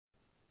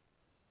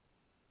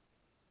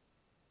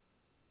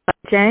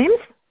James?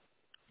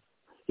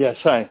 Yes,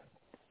 hi.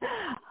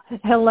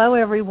 Hello,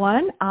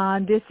 everyone.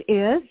 This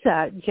is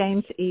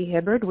James E.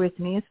 Hibbard. With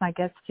me is my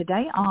guest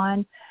today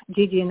on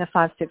Gigi and the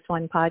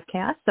 561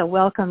 podcast. So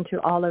welcome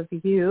to all of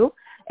you,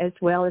 as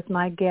well as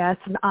my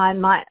guests.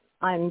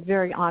 I'm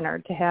very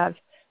honored to have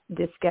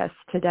this guest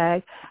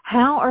today.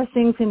 How are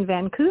things in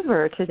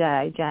Vancouver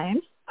today,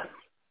 James?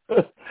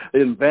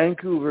 In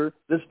Vancouver,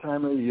 this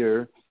time of the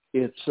year,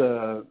 it's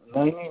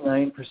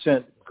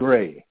 99%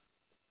 gray.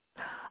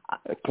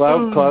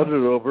 Clouded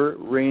over,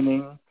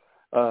 raining.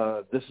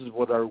 This is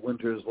what our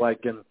winter is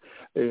like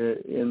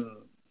in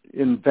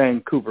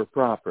Vancouver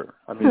proper.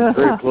 I mean,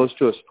 very close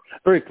to us.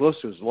 Very close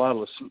to us. A lot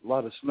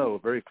of snow.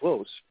 Very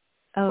close.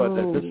 Oh. But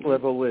at this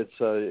level, it's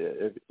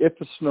if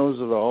it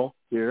snows at all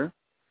here,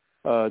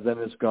 then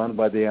it's gone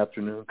by the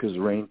afternoon because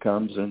the rain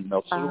comes and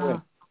melts it away.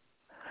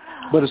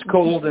 But it's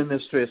cold and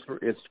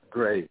it's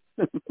gray.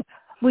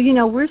 Well, you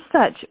know, we're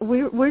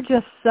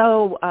just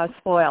so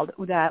spoiled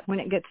that when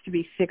it gets to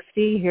be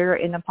 60 here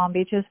in the Palm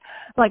Beaches,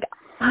 like,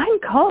 I'm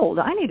cold.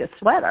 I need a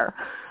sweater.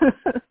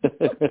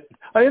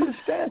 I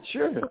understand,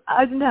 sure.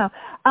 I know.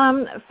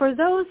 For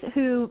those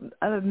who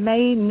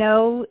may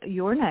know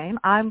your name,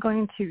 I'm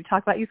going to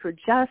talk about you for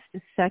just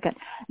a second.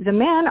 The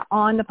man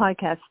on the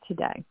podcast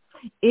today,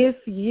 if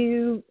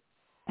you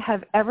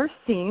have ever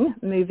seen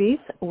movies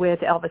with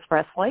Elvis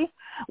Presley,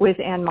 with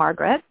Anne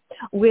Margaret,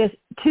 with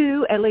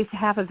at least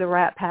half of the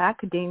Rat Pack,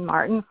 Dean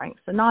Martin, Frank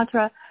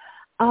Sinatra,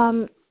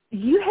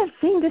 you have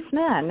seen this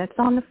man that's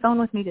on the phone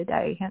with me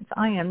today. Hence,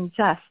 I am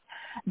just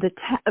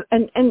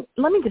and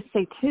let me just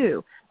say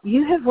too,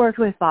 you have worked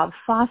with Bob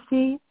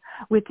Fosse,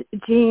 with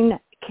Gene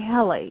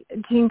Kelly.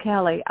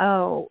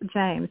 Oh,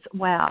 James,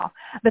 wow!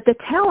 But the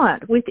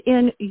talent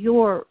within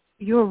your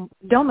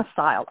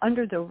domicile,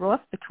 under the roof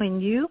between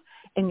you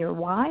and your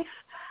wife,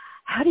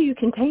 how do you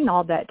contain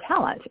all that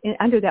talent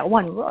under that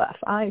one roof?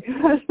 I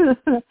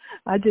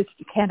just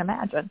can't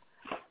imagine.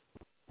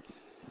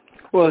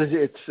 Well,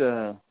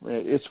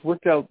 it's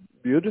worked out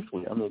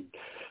beautifully. I mean,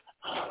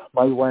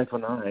 my wife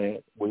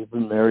and we've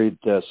been married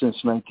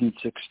since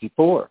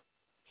 1964.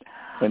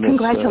 And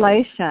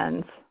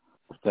congratulations!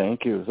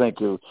 Thank you.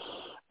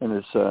 And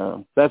it's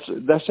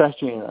that's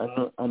actually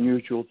an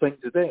unusual thing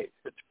today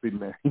to be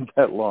married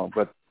that long,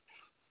 but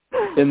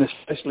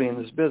especially in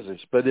this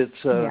business. But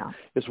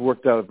it's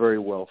worked out very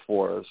well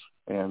for us,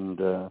 and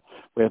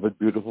we have a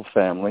beautiful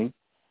family.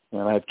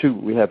 And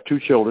we have two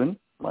children.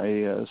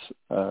 My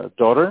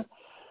daughter,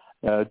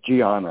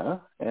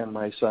 Gianna, and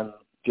my son,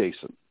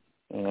 Jason.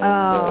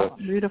 And,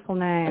 beautiful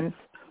names.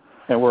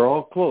 And we're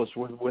all close.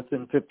 We're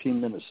within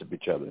 15 minutes of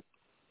each other.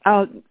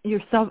 Oh,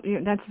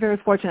 that's very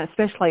fortunate,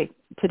 especially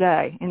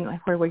today and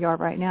where we are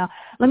right now.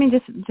 Let me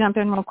just jump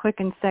in real quick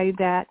and say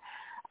that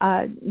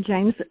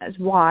James'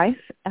 wife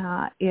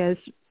is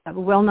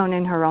well known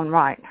in her own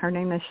right. Her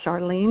name is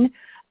Charlene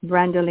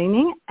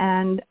Brandolini,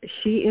 and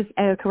she is,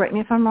 correct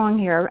me if I'm wrong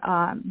here,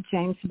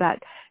 James, but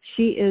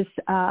she is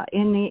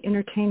in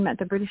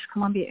the British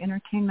Columbia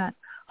Entertainment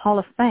Hall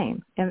of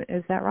Fame.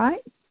 Is that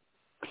right?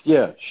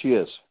 Yeah, she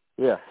is.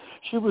 Yeah,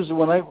 she was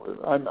when I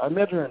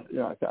met her in,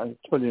 I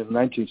told you, in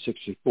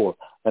 1964,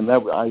 and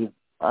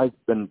I've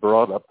been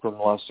brought up from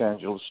Los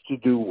Angeles to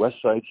do West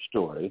Side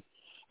Story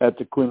at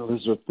the Queen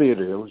Elizabeth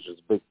Theater, which is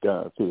a big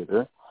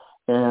theater,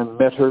 and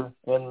met her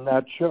in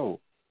that show,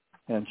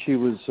 and she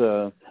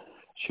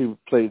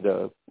played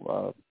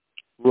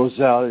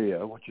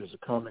Rosalia, which is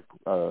a comic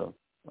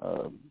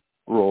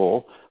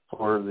role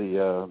for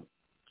the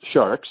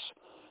Sharks,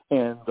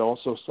 and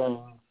also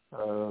sang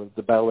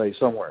the ballet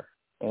Somewhere.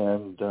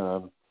 And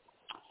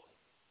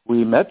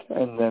we met,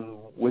 and then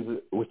with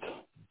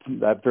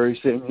that very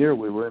same year,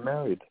 we were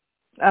married.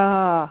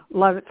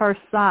 Love at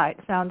first sight,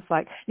 sounds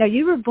like. Now,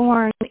 you were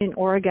born in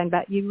Oregon,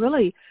 but you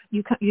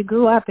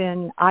grew up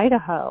in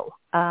Idaho,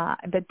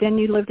 but then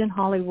you lived in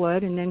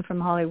Hollywood, and then from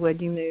Hollywood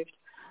you moved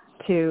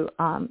to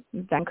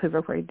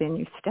Vancouver, where then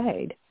you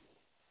stayed.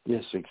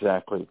 Yes,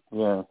 exactly.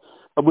 Yeah.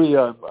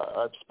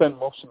 I've spent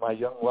most of my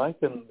young life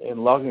in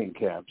logging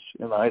camps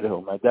in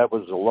Idaho. My dad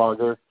was a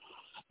logger,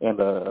 and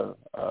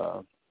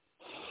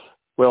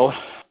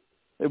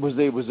it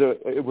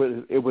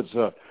was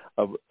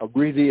a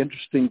really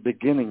interesting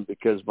beginning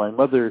because my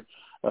mother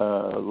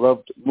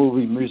loved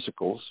movie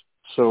musicals.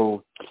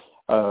 So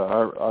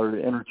our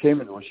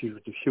entertainment was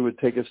she would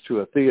take us to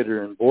a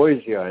theater in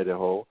Boise,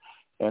 Idaho,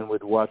 and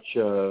would watch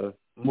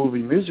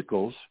movie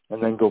musicals and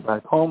then go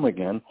back home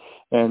again.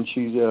 And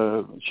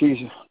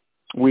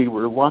we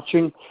were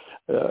watching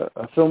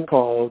a film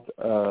called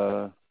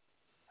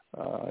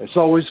It's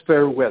Always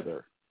Fair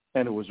Weather,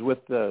 and it was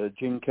with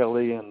Gene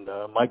Kelly and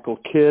Michael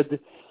Kidd.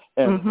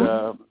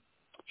 And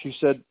she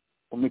said,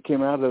 when we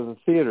came out of the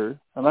theater,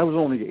 and I was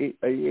only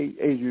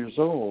eight years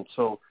old,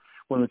 so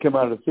when we came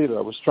out of the theater,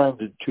 I was trying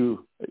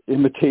to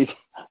imitate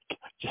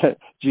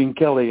Gene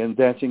Kelly and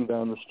dancing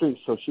down the street,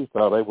 so she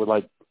thought I would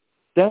like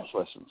dance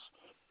lessons.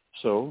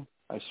 So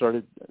I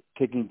started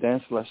taking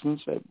dance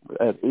lessons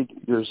at 8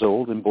 years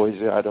old in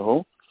Boise,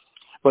 Idaho.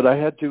 But I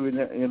had to,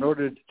 in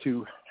order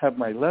to have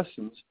my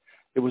lessons,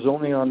 it was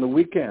only on the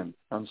weekend,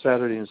 on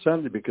Saturday and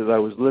Sunday, because I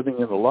was living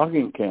in a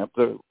logging camp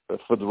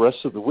for the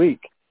rest of the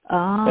week.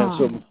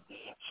 And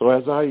so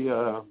as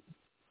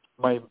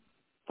my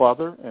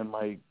father and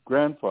my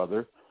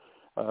grandfather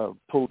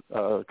pulled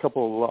a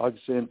couple of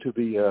logs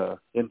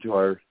into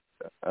our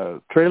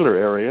trailer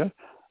area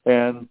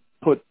and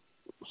put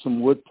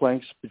some wood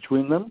planks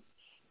between them,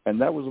 and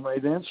that was my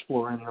dance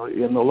floor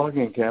in the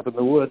logging camp in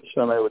the woods,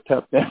 and I would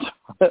tap dance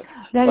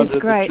under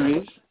great. the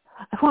trees.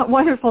 What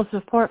wonderful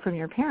support from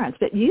your parents.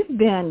 But you've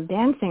been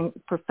dancing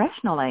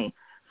professionally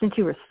since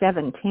you were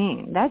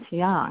 17. That's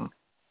young.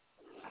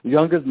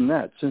 Younger than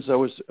that, since I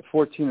was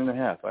 14 and a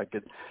half.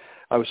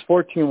 I was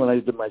 14 when I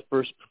did my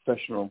first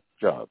professional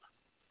job.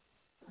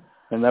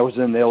 And that was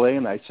in L.A.,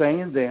 and I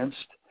sang and danced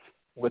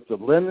with the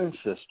Lennon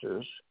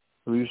Sisters,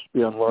 who used to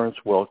be on Lawrence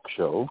Welk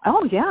show.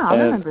 Oh, yeah, I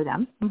remember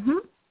them. Mm-hmm.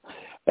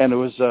 And it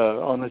was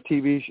on a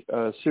TV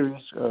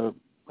series,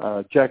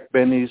 Jack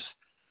Benny's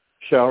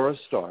Shower of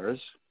Stars,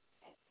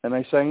 and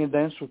I sang and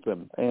danced with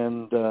them.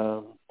 And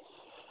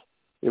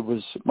it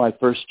was my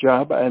first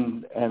job,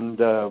 and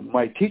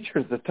my teacher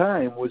at the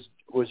time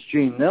was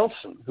Gene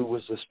Nelson, who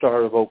was the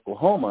star of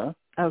Oklahoma.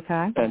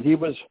 Okay. And he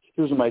was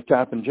my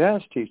tap and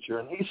jazz teacher,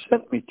 and he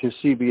sent me to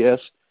CBS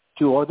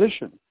to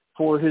audition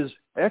for his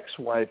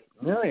ex-wife,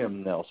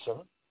 Miriam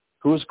Nelson,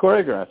 who was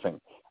choreographing.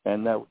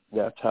 And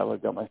that's how I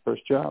got my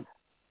first job.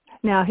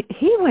 Now,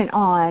 he went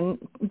on,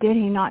 did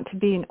he not, to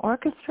be an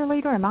orchestra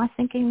leader? Am I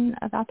thinking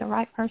about the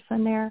right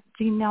person there,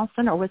 Gene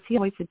Nelson, or was he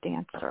always a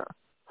dancer?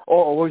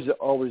 Oh,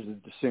 always a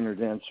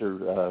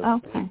singer-dancer.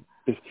 Okay.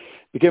 He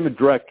became a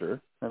director,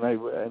 and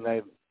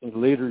I in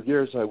later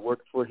years I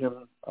worked for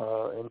him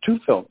in two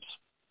films.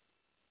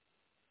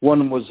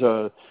 One was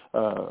a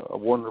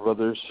Warner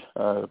Brothers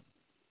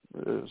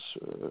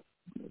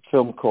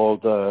film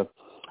called The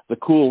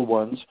Cool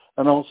Ones,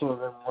 and also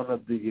then one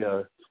of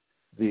the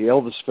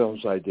Elvis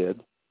films I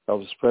did,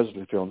 Elvis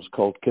Presley films,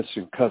 called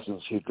Kissing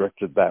Cousins. He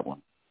directed that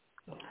one,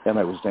 and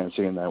I was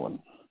dancing in that one.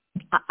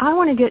 I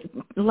want to get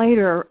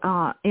later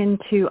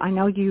into, I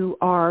know you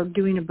are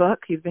doing a book.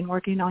 You've been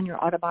working on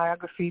your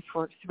autobiography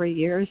for 3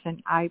 years,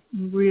 and I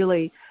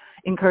really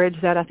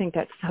encourage that. I think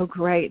that's so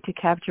great to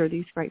capture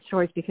these great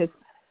stories, because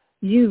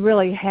you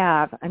really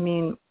have, I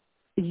mean,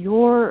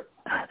 your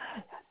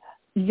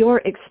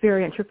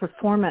experience, your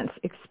performance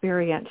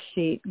experience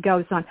sheet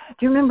goes on.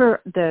 Do you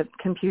remember the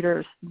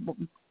computers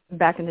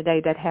back in the day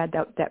that had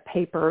that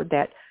paper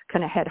that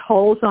kind of had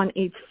holes on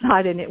each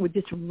side, and it would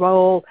just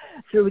roll,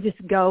 so it would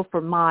just go for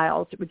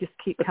miles. It would just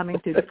keep coming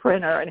through the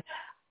printer, and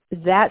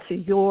that's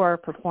your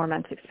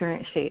performance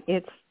experience sheet.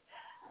 It's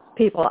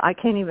people, I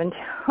can't even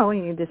tell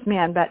you this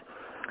man, but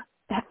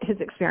his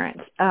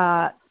experience.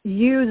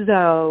 You,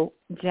 though,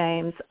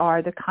 James,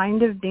 are the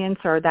kind of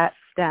dancer that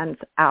stands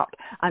out.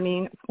 I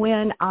mean,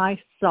 when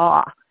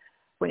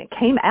it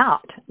came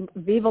out,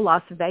 Viva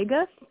Las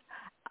Vegas,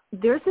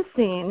 there's a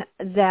scene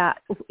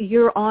that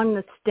you're on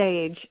the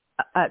stage.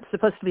 It's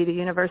supposed to be the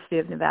University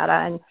of Nevada,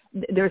 and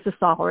there's a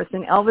sawhorse,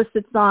 and Elvis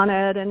sits on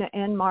it,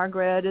 and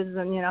Margaret is,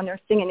 and they're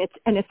singing.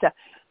 It's a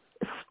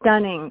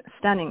stunning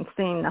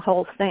scene, the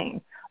whole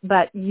thing.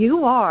 But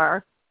you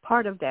are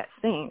part of that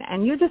scene,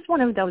 and you're just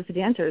one of those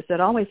dancers that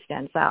always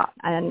stands out.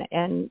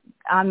 And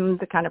I'm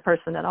the kind of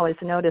person that always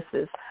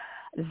notices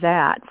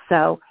that.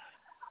 So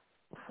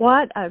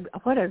what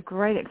a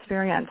great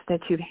experience that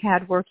you've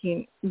had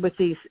working with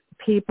these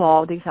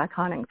people, these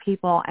iconic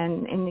people,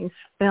 and in these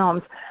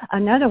films.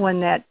 Another one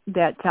that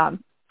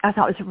I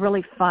thought was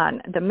really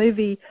fun. The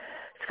movie,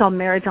 it's called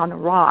Marriage on the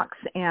Rocks,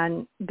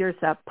 and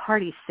there's a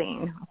party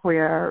scene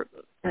where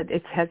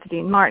it has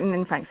Dean Martin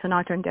and Frank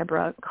Sinatra and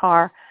Deborah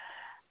Kerr.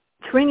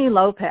 Trini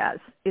Lopez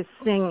is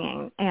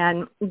singing,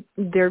 and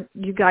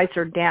you guys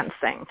are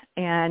dancing,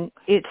 and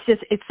it's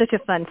such a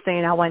fun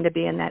scene. I wanted to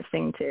be in that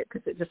scene too,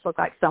 because it just looked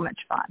like so much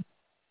fun.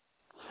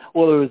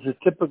 Well, it was a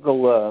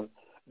typical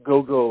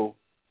go-go,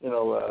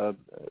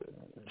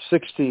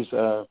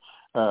 60s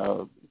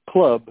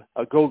club,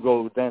 a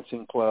go-go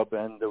dancing club,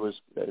 and there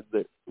was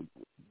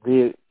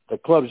the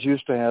clubs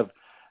used to have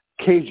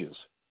cages,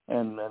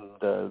 and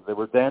there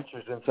were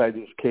dancers inside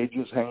these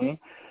cages hanging.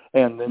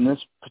 And in this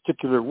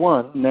particular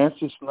one,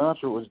 Nancy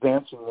Sinatra was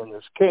dancing in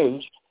this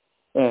cage,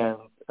 and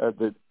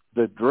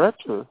the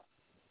director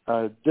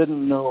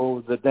didn't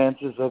know the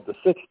dances of the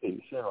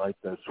 60s, like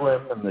the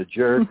swim and the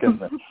jerk and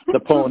the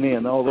pony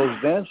and all those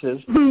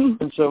dances.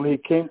 And so he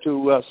came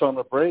to us on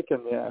the break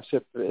and asked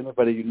if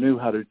anybody knew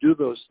how to do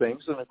those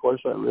things. And, of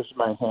course, I raised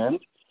my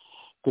hand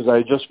because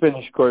I just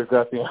finished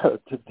choreographing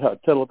a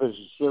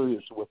television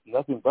series with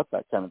nothing but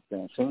that kind of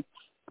dancing.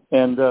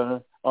 And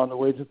on the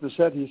way to the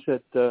set, he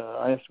said,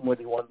 I asked him what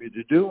he wanted me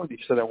to do, and he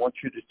said, I want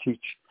you to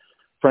teach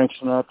Frank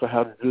Sinatra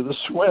how to do the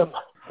swim.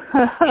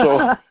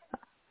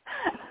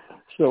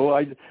 So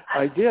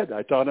I did.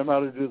 I taught him how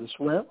to do the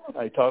swim.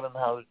 I taught him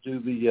how to do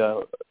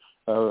the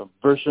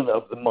version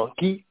of the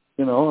monkey,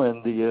 and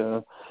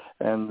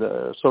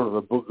sort of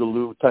a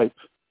boogaloo type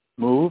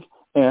move.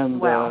 And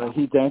wow.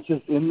 He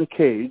dances in the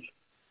cage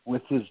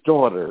with his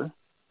daughter,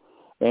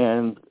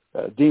 and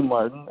Dean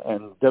Martin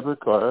and Deborah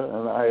Carr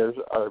and I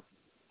are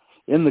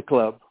in the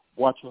club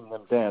watching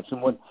them dance.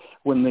 And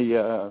when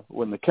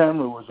the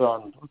camera was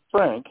on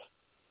Frank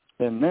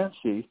and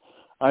Nancy,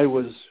 I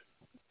was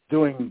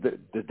doing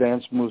the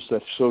dance moves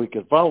so he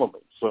could follow me.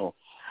 So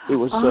it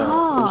was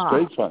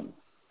great fun.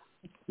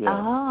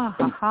 Yeah.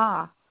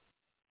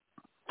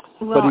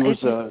 Well, but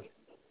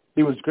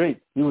he was great.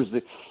 He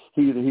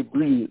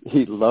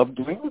loved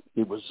doing it.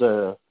 He was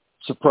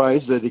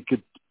surprised that he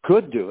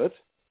could do it,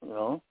 you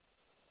know.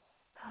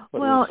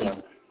 But well,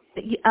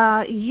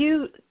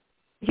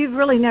 you've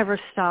really never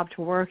stopped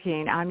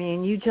working. I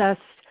mean,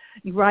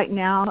 right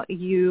now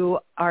you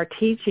are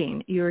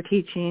teaching. You're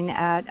teaching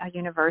at a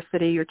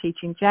university. You're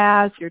teaching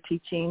jazz. You're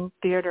teaching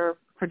theater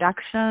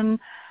production.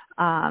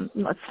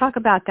 Let's talk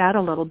about that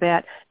a little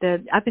bit.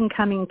 The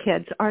up-and-coming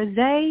kids, are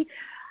they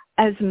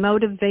as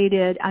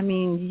motivated? I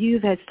mean,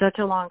 you've had such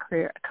a long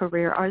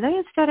career. Are they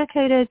as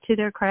dedicated to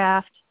their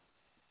craft?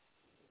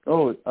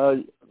 Oh,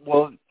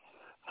 well,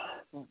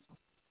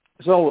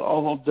 it's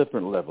all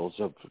different levels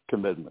of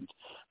commitment.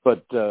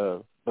 But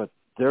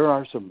there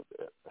are some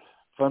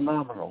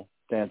phenomenal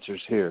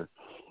dancers here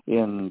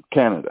in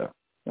Canada,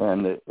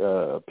 and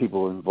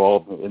people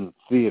involved in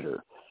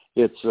theater.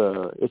 It's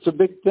a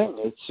big thing.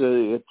 Let's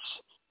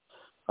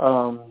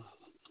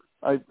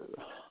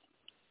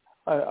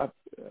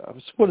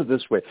put it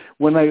this way: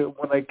 when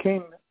I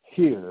came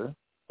here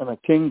and I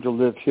came to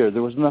live here,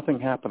 there was nothing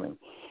happening,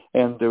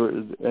 and there were,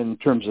 in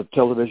terms of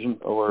television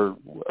or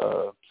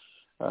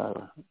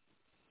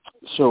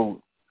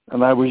so.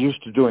 And I was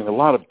used to doing a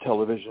lot of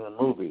television and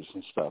movies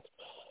and stuff.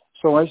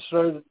 So I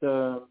started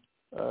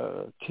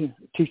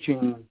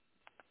teaching,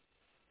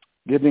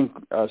 giving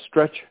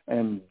stretch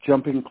and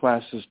jumping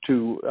classes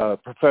to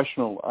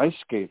professional ice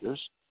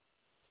skaters,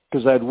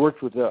 because I had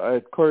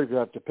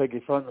choreographed a Peggy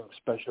Funding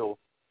special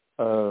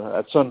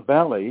at Sun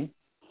Valley,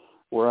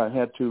 where I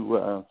had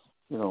to,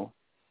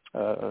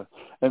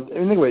 and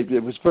anyway,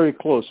 it was very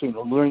close,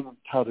 learning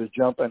how to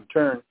jump and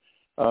turn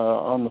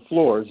on the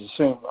floor is the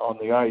same on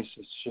the ice.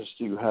 It's just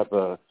you have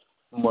a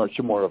much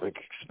more of an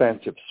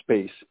expansive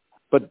space.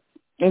 But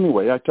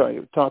anyway, I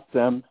taught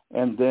them,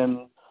 and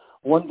then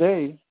one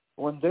day,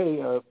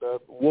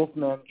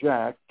 Wolfman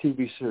Jack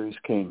TV series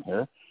came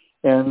here,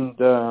 and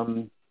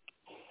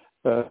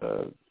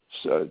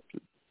so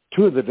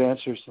two of the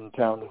dancers in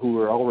town who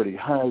were already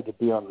hired to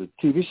be on the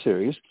TV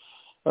series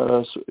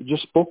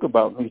just spoke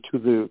about me to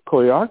the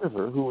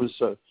choreographer, who was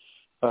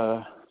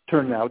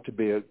turned out to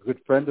be a good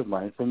friend of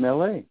mine from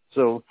L.A.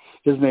 So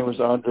his name was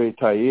Andre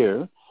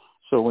Tailleur.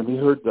 So when he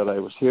heard that I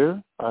was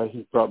here,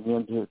 he brought me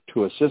in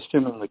to assist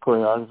him in the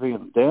choreography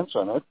and dance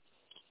on it.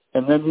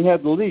 And then he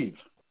had to leave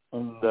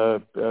and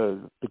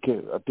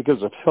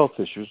because of health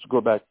issues, to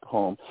go back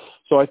home.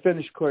 So I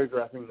finished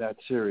choreographing that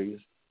series.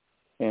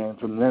 And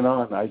from then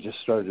on, I just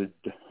started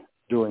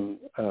doing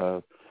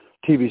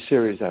TV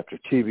series after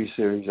TV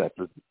series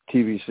after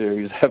TV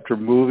series after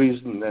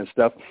movies and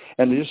stuff.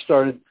 And it just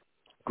started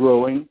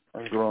growing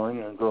and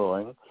growing and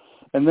growing.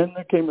 And then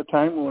there came a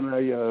time when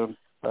I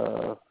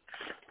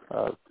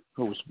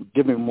was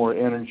giving more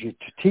energy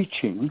to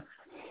teaching.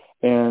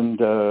 And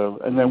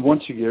then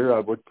once a year I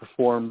would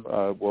perform,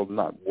 well,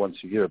 not once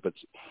a year, but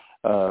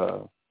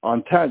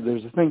on TAP,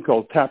 there's a thing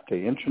called TAP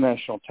Day,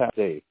 International TAP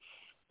Day.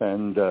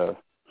 And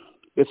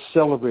it's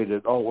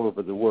celebrated all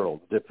over the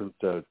world, different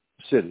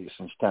cities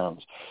and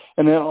towns.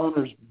 And it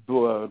honors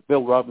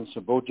Bill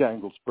Robinson,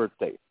 Bojangles'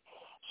 birthday.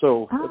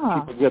 So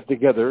people get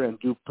together and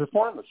do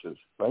performances,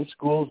 right?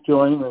 Schools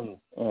join,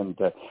 and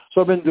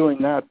so I've been doing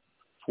that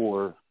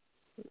for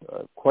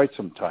quite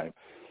some time.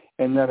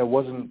 And then I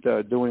wasn't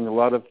doing a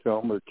lot of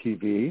film or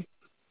TV.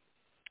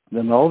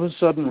 Then all of a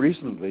sudden,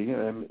 recently,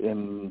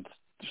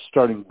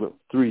 starting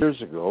 3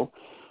 years ago,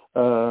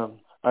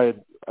 I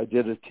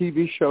did a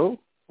TV show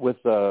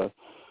with a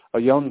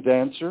young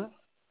dancer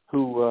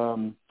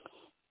who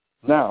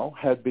now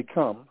had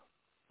become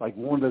like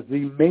one of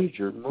the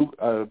major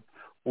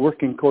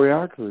working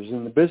choreographers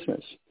in the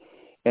business.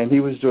 And he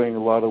was doing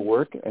a lot of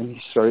work, and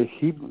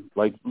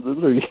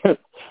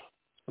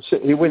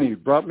when he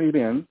brought me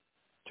in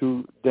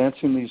to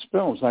dancing these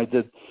films,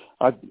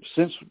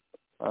 since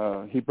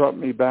he brought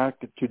me back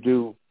to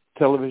do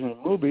television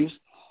and movies,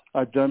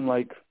 I've done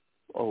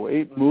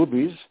 8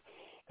 movies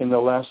in the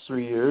last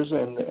 3 years,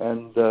 and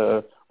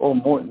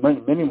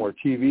many more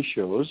TV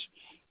shows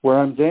where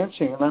I'm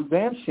dancing, and I'm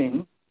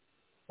dancing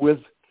with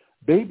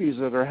babies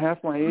that are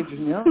half my age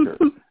and younger.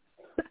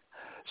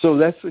 So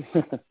that's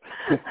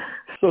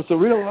so it's a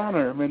real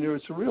honor. I mean, it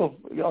was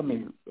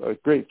a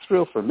great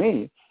thrill for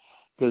me,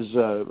 because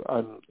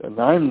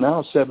I'm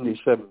now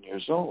 77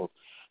 years old.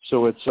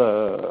 So it's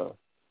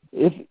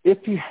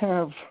if you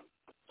have,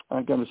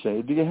 I'm going to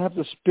say, do you have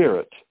the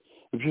spirit?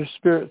 If your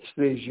spirit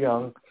stays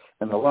young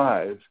and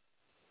alive,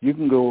 you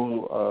can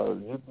go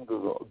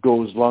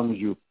as long as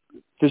you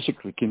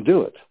physically can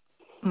do it.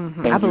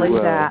 Mm-hmm. I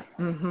believe that.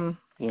 Mm-hmm.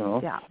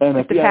 Yeah. And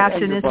if the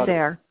passion is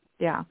there.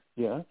 Yeah.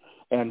 Yeah.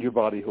 And your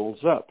body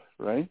holds up,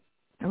 right?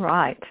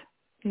 Right.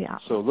 Yeah.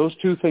 So those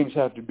two things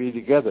have to be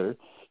together.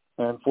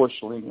 and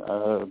fortunately,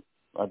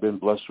 I've been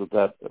blessed with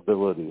that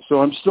ability.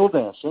 So I'm still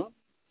dancing,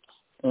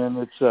 and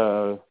it's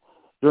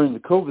during the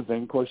COVID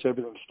thing. Of course,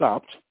 everything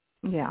stopped.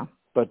 Yeah.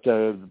 But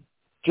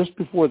just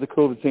before the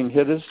COVID thing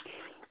hit us,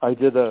 I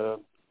did an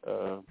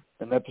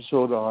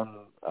episode on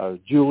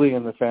Julie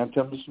and the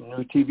Phantoms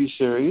new TV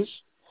series,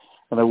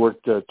 and I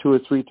worked 2 or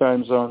 3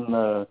 times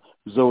on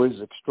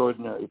Zoe's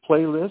Extraordinary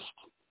Playlist.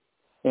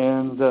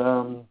 And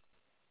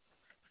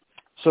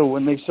so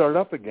when they start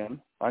up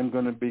again, I'm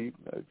going to be,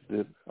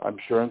 I'm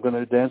sure I'm going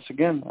to dance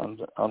again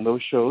on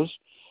those shows.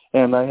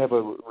 And I have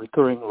a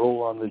recurring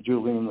role on the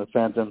Julie and the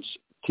Phantoms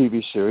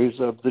TV series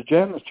of The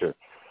Janitor.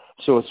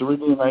 So it's a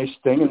really nice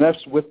thing. And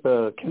that's with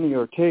Kenny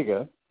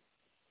Ortega.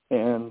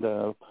 And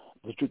the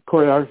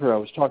choreographer I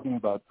was talking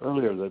about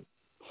earlier that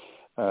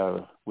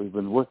we've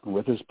been working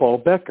with is Paul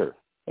Becker.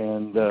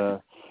 And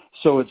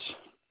so it's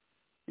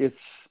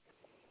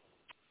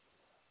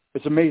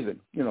amazing.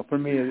 You know, for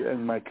me,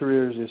 and my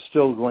career is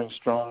still going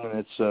strong, and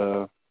it's,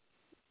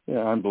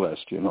 I'm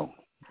blessed,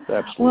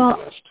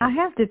 absolutely blessed. I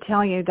have to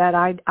tell you that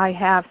I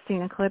have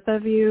seen a clip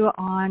of you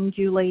on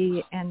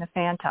Julie and the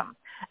Phantom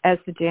as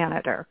the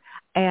janitor,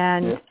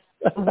 and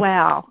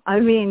wow, I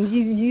mean,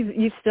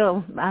 you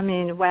still, I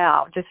mean,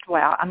 wow, just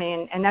wow. I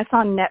mean, and that's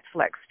on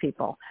Netflix,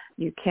 people.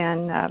 You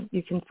can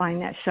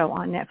find that show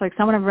on Netflix.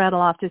 I want to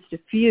rattle off just a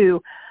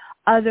few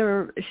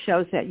other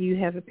shows that you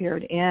have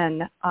appeared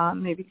in,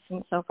 maybe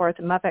and so forth,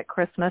 Muppet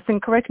Christmas,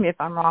 and correct me if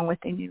I'm wrong with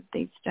any of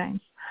these,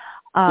 James.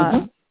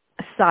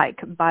 Psych,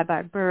 Bye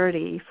Bye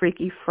Birdie,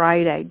 Freaky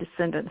Friday,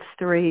 Descendants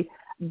 3,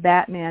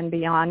 Batman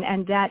Beyond,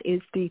 and that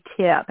is the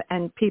tip,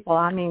 and people,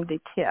 I mean the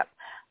tip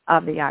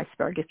of the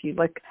iceberg. If you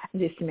look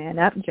this man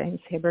up,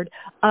 James Hibbard.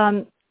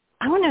 I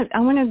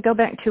want to go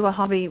back to a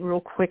hobby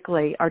real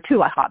quickly, or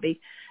to a hobby.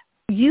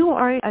 You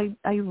are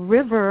a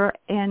river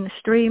and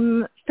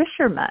stream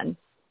fisherman.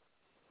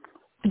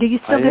 Do you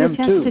still get a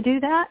chance to do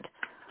that?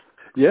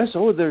 Yes.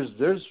 Oh, there's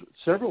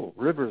several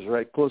rivers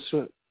right close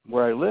to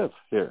where I live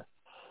here,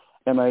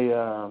 and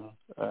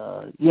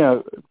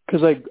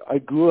because I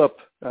grew up.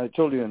 I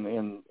told you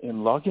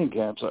in logging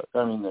camps.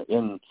 I mean,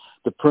 in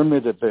the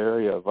primitive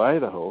area of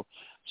Idaho.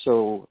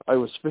 So I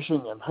was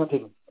fishing and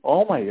hunting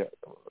all my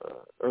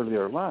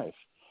earlier life.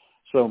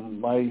 So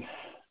my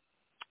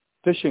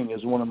fishing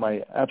is one of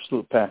my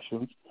absolute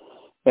passions,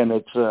 and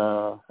it's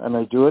and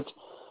I do it,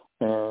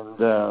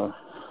 and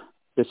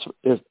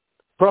it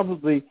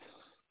probably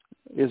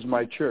is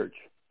my church,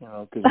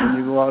 because when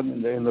you go out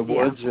in the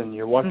woods and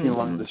you're walking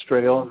along this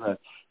trail and the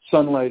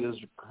sunlight is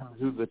coming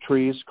through the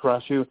trees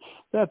across you,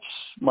 that's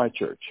my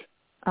church.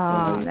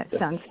 Oh, that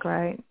sounds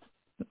great.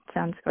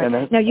 Sounds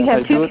great. Now you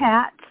have 2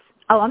 cats.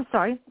 Oh, I'm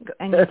sorry.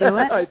 And you do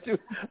it?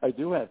 I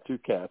do have 2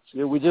 cats.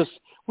 Yeah, we just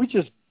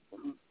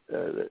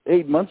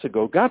 8 months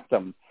ago got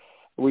them.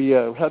 We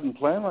hadn't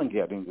planned on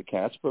getting the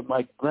cats, but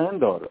my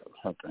granddaughter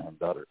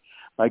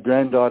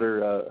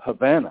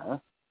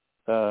Havana,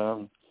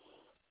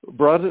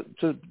 brought it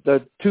to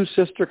the 2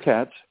 sister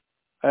cats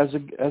as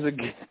a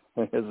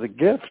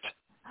gift.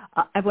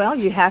 Well,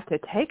 you have to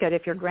take it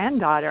if your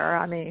granddaughter.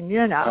 I mean,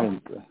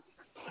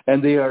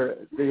 And they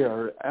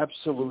are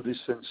absolutely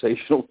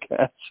sensational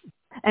cats.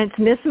 And it's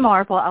Miss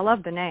Marple. I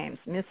love the names.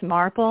 Miss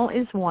Marple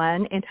is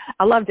one, and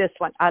I love this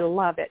one. I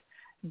love it.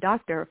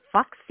 Dr.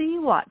 Foxy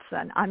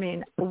Watson. I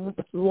mean,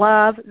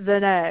 love the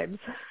names.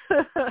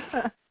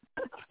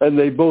 And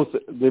they both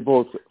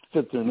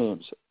fit their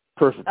names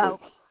perfectly. Oh,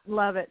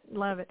 love it.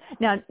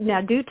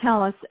 Now do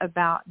tell us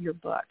about your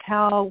book.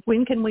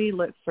 When can we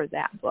look for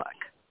that book?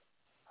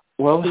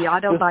 Well, the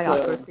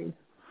autobiography.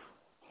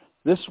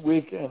 This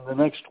week and the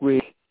next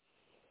week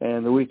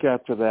and the week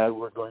after that,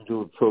 we're going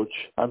to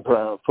I'm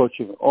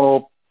approaching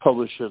all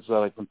publishers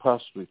that I can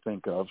possibly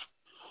think of.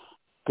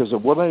 Because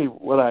of what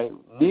I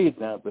need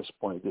now at this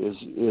point is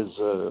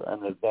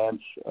an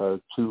advance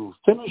to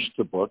finish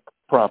the book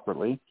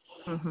properly.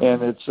 Mm-hmm.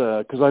 And it's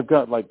because I've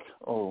got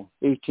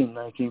 18,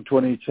 19,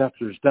 20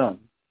 chapters done.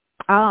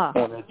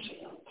 And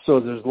so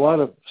there's a lot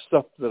of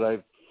stuff that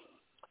I've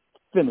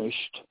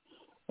finished,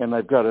 and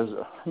I've got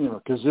a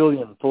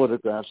gazillion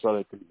photographs that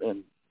I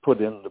can put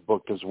in the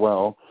book as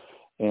well.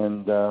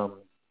 And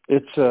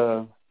it's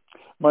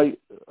my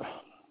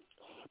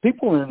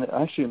people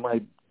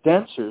my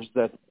dancers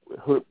that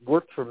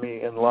worked for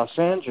me in Los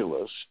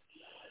Angeles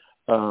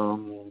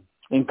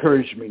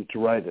encouraged me to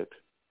write it.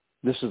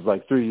 This is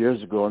 3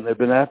 years ago, and they've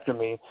been after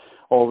me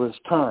all this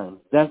time.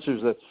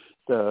 Dancers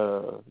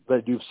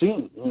that you've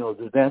seen,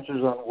 the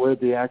dancers on Where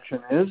the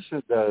Action Is,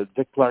 the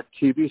Dick Clark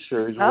TV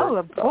series. Oh,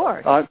 of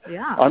course.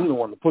 I'm the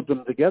one that put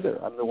them together.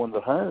 I'm the one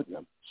that hired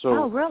them.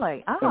 So,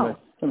 really? Oh.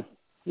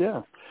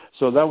 Yeah.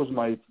 So that was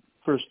my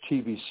first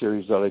TV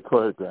series that I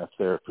choreographed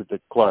there for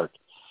Dick Clark.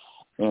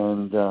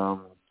 And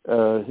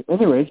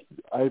anyway,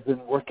 I've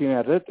been working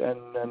at it,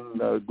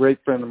 and a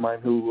great friend of mine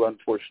who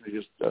unfortunately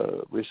just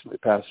recently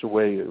passed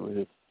away,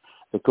 a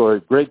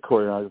great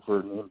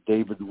choreographer named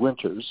David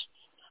Winters,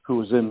 who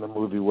was in the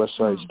movie West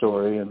Side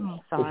Story, and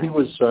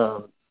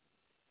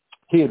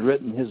he had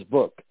written his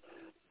book,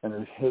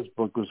 and his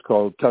book was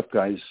called Tough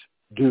Guys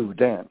Do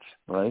Dance,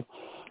 right?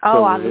 Oh,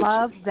 So I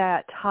love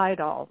that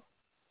title.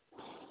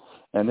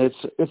 And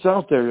it's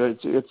out there.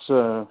 It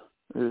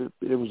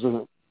was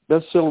a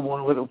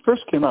bestseller when it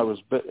first came out. It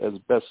was as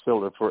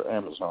bestseller for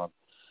Amazon,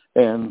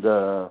 and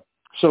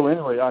so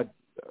anyway,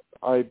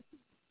 I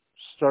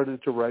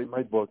started to write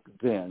my book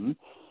then,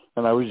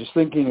 and I was just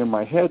thinking in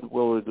my head,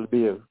 well, it'll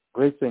be a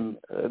great thing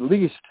at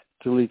least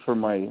to leave for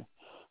my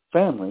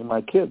family,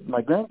 my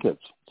grandkids,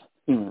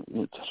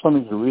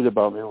 something to read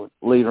about me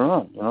later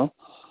on,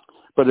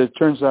 But it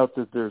turns out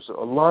that there's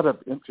a lot of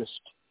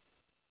interest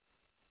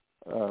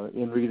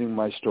in reading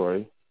my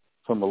story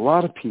from a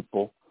lot of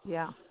people.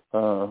 Yeah.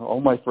 All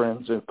my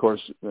friends, and of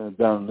course,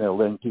 down in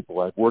LA, and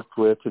people I've worked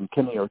with, and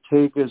Kenny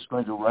Ortega is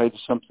going to write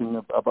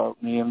something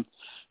about me, and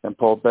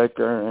Paul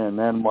Becker and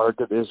Ann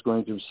Margaret is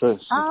going to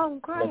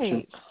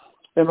great.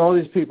 and all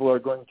these people are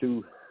going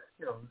to,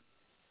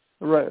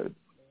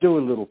 do a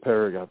little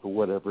paragraph or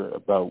whatever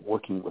about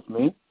working with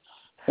me.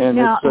 And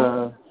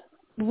now,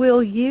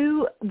 will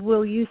you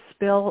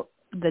spill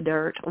the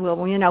dirt? Will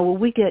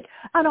we get?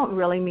 I don't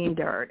really mean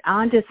dirt.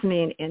 I just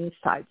mean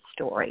inside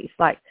stories,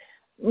 like.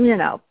 Do they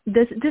know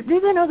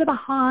the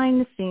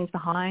behind the scenes,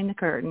 behind the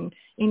curtain,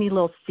 any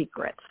little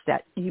secrets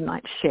that you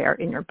might share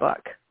in your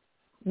book?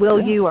 Will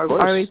you,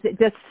 or is it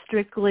just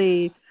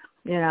strictly,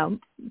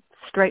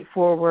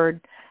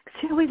 straightforward?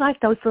 Because we like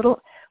those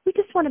we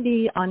just want to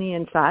be on the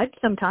inside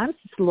sometimes,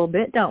 just a little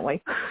bit, don't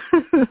we?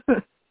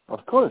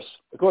 Of course.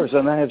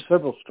 And I have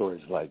several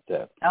stories like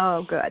that.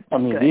 Oh, good. I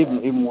mean, good.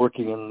 even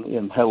working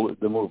in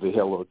the movie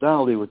Hello,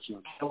 Dolly, which is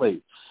in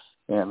Kelly,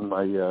 and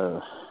my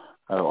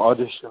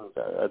audition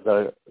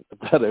that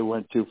I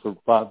went to for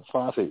Bob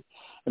Fosse,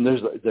 and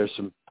there's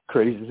some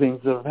crazy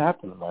things that have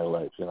happened in my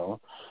life,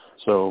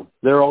 So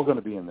they're all going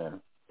to be in there.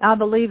 I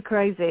believe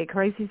crazy.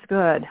 Crazy's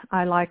good.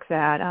 I like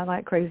that. I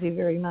like crazy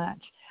very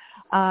much.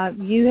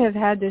 You have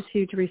had this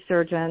huge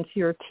resurgence.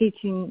 You're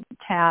teaching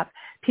tap.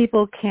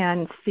 People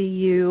can see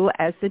you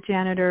as the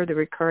janitor, the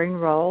recurring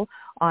role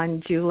on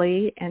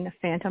Julie and the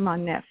Phantom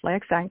on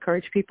Netflix. I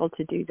encourage people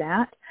to do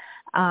that.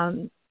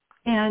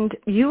 And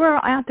you are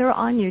out there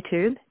on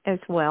YouTube as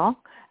well.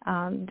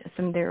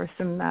 There are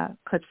some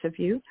clips of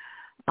you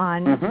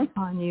on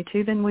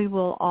YouTube, and we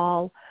will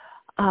all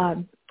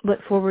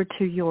look forward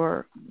to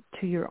your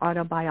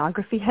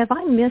autobiography. Have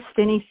I missed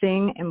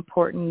anything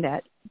important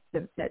that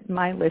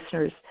my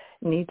listeners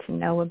need to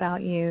know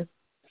about you?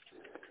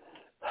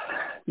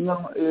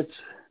 No, it's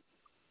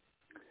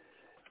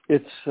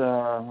there's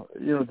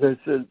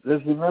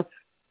enough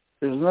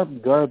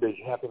garbage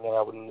happening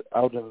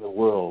out in the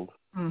world.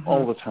 Mm-hmm.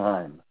 All the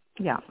time.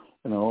 Yeah.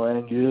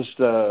 And you just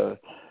the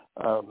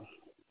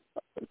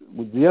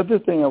other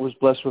thing I was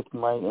blessed with in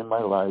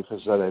my life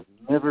is that I've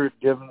never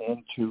given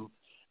into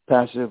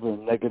passive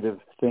and negative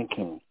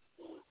thinking,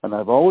 and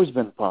I've always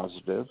been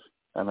positive,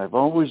 and I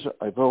call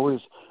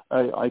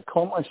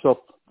myself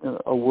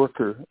a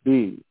worker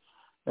bee,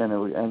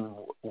 and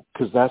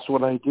because that's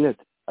what I did.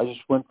 I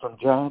just went from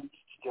job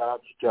to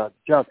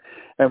job,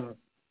 and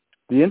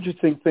the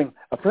interesting thing,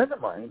 a friend of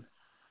mine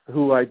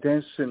who I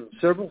danced in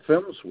several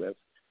films with,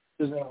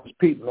 his name was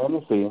Pete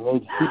Menefee, and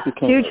he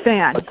became huge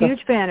fan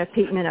of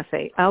Pete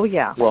Menefee. Oh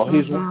yeah. Well,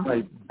 he's one of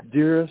my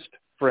dearest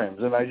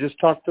friends, and I just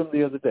talked to him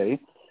the other day,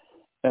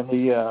 and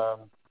he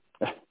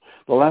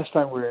the last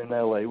time we were in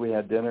LA, we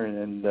had dinner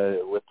and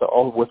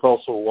with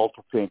also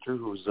Walter Painter,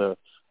 who's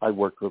I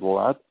worked with a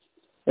lot,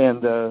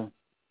 and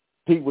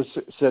Pete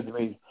said to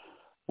me,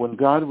 when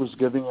God was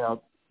giving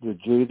out the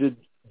jaded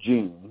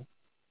gene,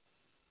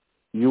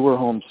 you were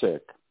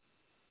homesick.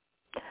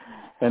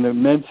 And it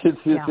meant he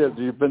said,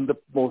 you've been the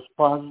most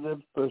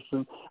positive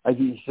person,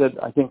 he said,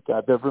 I think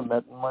I've ever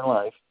met in my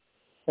life.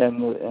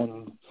 And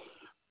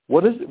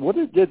what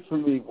it did for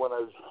me when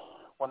I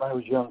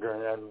was younger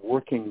and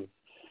working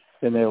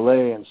in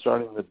LA and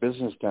starting the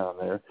business down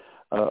there,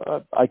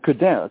 I could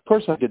dance. Of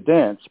course I could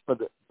dance, but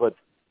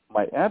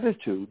my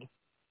attitude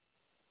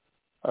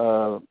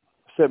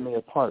set me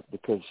apart,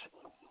 because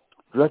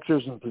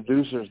directors and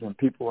producers and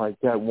people like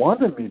that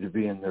wanted me to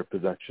be in their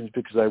productions,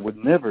 because I would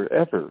never,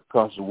 ever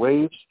cause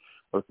waves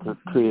or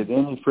create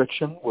any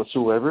friction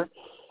whatsoever.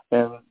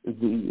 And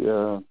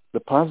the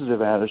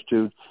positive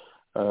attitude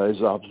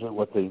is obviously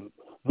what they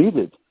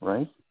needed,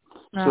 right?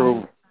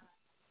 So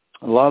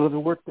a lot of the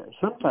work,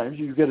 sometimes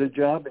you get a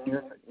job and you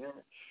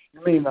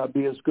may not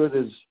be as good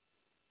as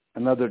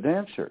another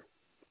dancer,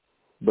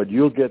 but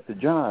you'll get the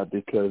job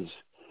because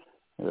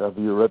of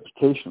your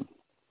reputation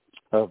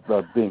of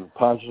being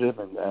positive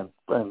and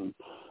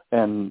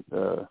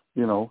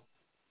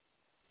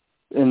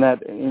in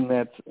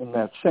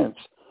that sense,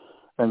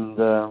 and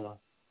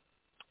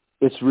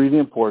it's really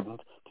important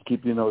to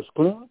keep your nose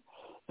clean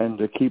and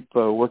to keep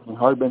working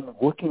hard, and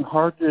working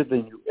harder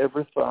than you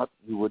ever thought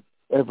you would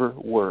ever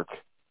work,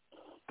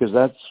 because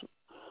that's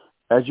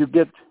as you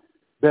get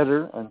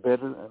better and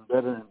better and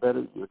better and better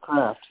at your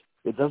craft,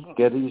 it doesn't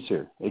get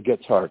easier; it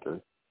gets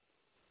harder,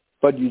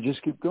 but you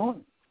just keep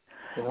going.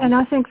 And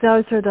I think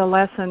those are the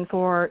lesson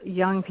for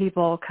young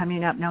people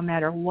coming up, no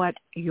matter what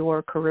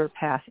your career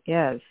path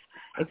is.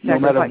 exactly no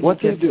matter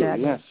what you they do.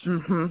 said. Yes.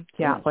 Mm-hmm.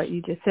 Yeah, yes. what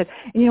you just said.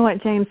 And you know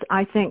what, James?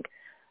 I think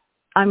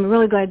I'm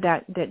really glad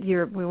that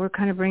we were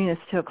kind of bringing this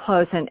to a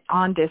close and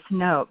on this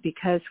note,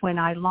 because when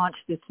I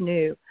launched this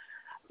new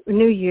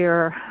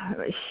year,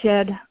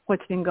 shed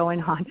what's been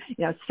going on,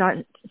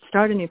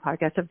 start a new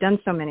podcast. I've done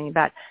so many,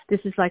 but this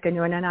is like a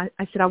new one. And I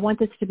said, I want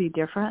this to be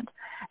different,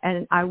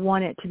 and I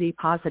want it to be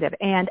positive.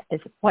 And as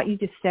what you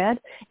just said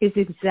is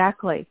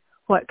exactly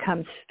what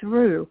comes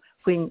through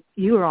when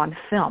you are on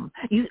film.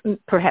 You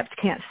perhaps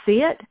can't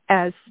see it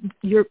as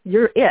you're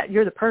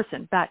the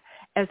person, but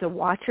as a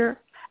watcher,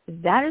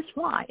 that is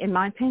why, in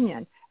my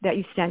opinion, that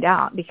you stand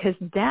out, because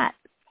that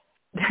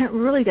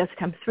really does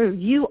come through.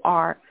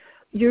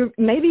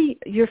 Maybe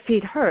your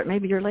feet hurt,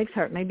 maybe your legs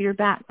hurt, maybe your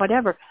back,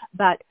 whatever,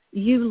 but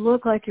you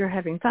look like you're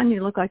having fun,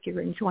 you look like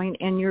you're enjoying,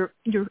 and your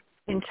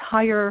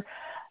entire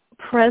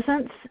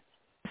presence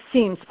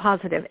seems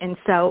positive. And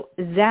so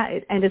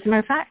and as a matter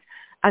of fact,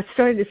 I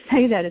started to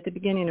say that at the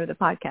beginning of the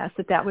podcast,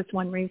 that was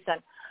one reason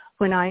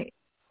when I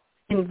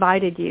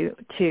invited you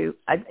to,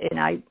 and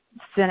I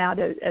sent out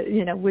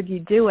would you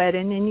do it?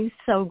 And then you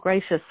so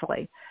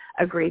graciously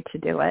agreed to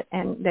do it,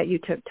 and that you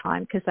took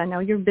time, because I know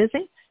you're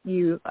busy.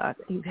 You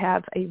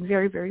have a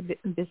very, very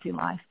busy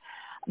life.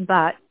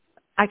 But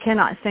I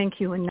cannot thank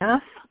you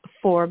enough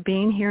for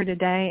being here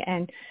today,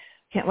 and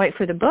can't wait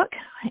for the book.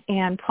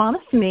 And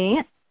promise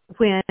me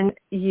when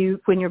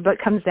your book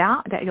comes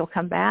out that you'll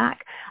come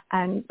back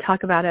and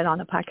talk about it on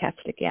the podcast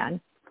again.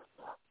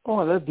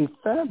 Oh, that'd be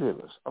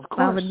fabulous. Of course.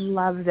 I would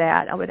love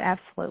that. I would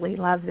absolutely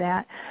love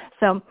that.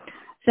 So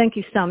thank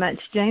you so much,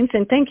 James.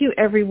 And thank you,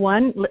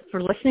 everyone, for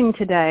listening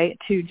today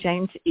to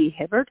James E.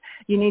 Hibbert.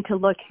 You need to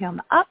look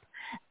him up.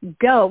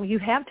 Go. You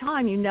have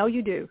time. You know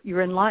you do.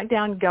 You're in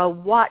lockdown. Go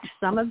watch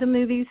some of the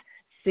movies.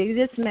 See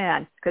this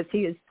man, because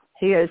he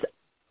is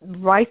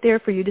right there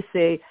for you to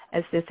see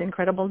as this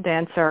incredible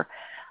dancer.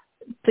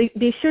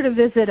 Be sure to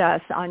visit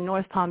us on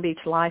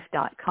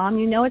NorthPalmBeachLife.com.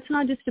 You know it's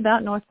not just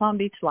about North Palm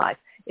Beach life.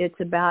 It's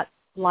about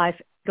life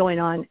going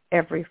on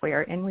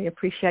everywhere, and we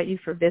appreciate you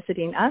for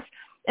visiting us,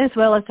 as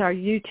well as our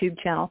YouTube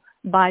channel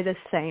by the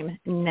same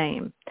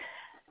name.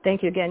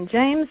 Thank you again,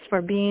 James,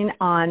 for being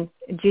on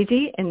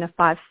Gigi in the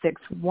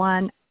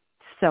 561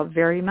 so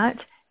very much.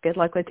 Good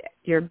luck with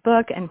your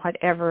book and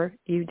whatever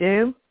you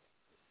do.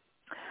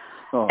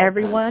 Oh,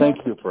 everyone,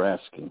 thank you for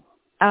asking.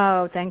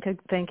 Oh, thank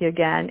you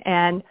again.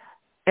 And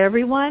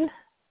everyone,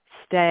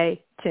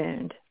 stay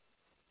tuned.